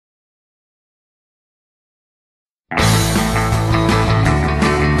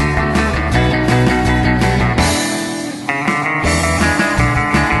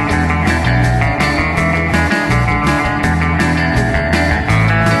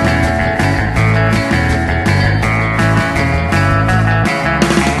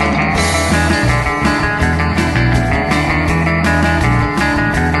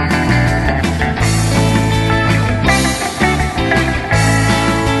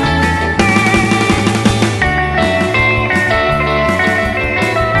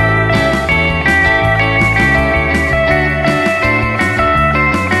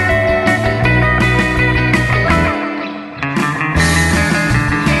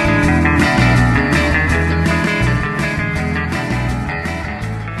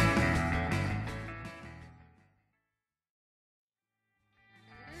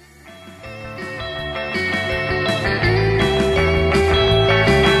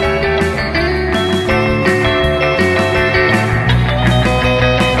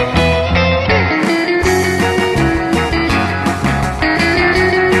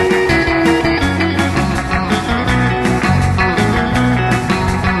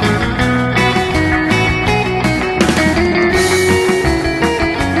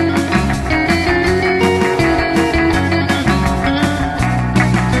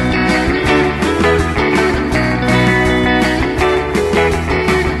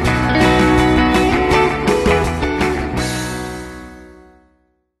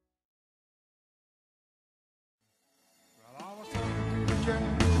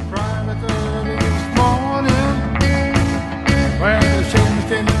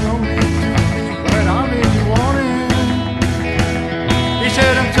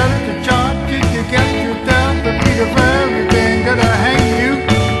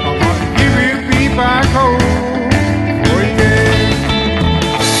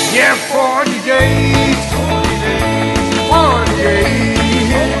Yeah, 40 days, 40 days.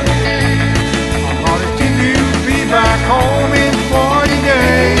 I'm gonna keep you be back home in 40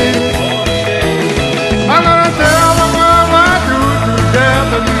 days. I'm gonna tell the world I do to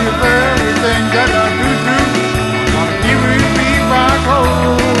death and leave everything that I do. I'm gonna keep you be back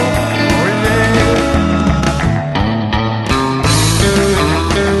home.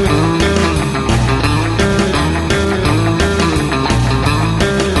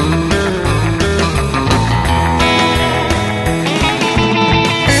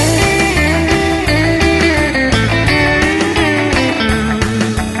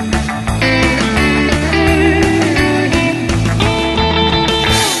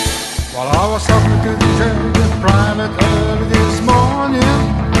 I was talking to the judge private early this morning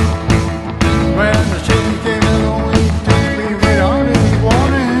when the chicken came along and took me without any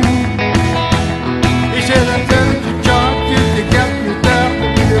warning. He said, I'm telling you, George, you to get me down to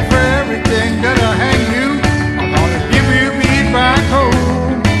be for everything that I hang you. I'm gonna give you me back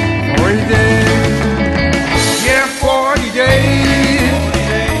home 40 days. Yeah, 40 days.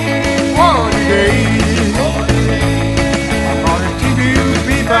 40 days. I'm gonna keep you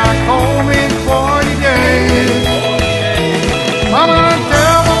be back home in 40 days. I'm gonna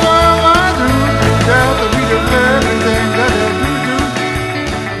tell the world I do, tell the reader everything that I do.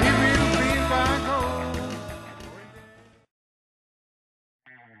 He will be back home.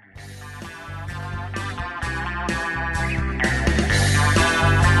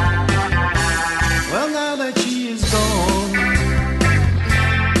 Well, now that she is gone,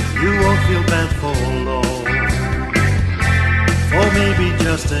 you won't feel bad for long. For maybe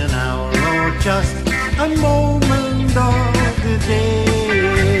just an hour or just a moment of the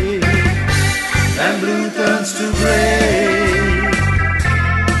day. Then blue turns to gray,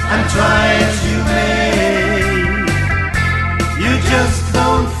 and try as you may, you just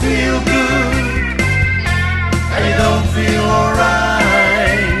don't feel good, and you don't feel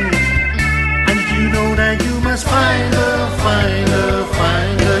alright. And you know that you must find her, find her,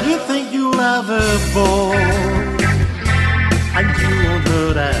 find her. You think you'll have a ball, and you won't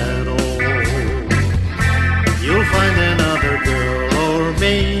hurt at all. You'll find another girl, or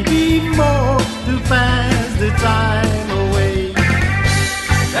maybe more, to pass the time away.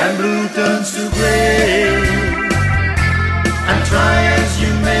 Then blue turns to gray, and try as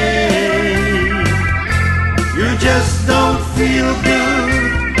you may, you just don't feel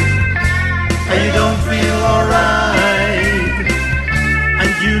good, and you don't feel alright.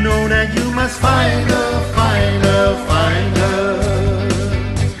 And you know that you must find her, find her, find her.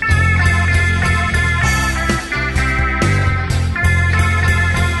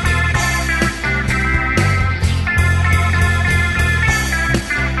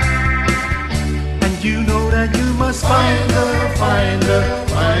 And you know that you must find her, find her,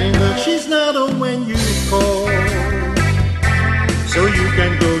 find her. She's not on when you call, so you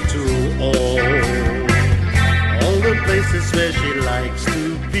can go to all the places where she likes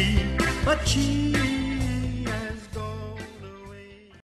to be, but she